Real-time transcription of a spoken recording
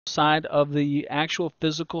side of the actual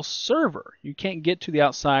physical server. You can't get to the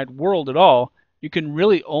outside world at all. You can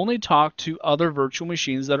really only talk to other virtual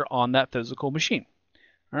machines that are on that physical machine.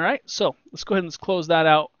 All right, so let's go ahead and let's close that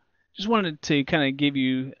out. Just wanted to kind of give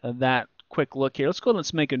you that quick look here. Let's go ahead and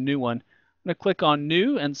let's make a new one. I'm going to click on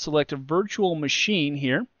New and select a virtual machine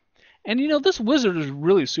here. And you know, this wizard is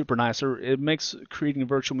really super nice. It makes creating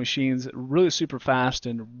virtual machines really super fast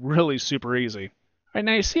and really super easy. All right,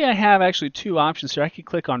 now you see I have actually two options here. I can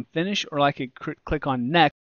click on Finish or I could click on Next.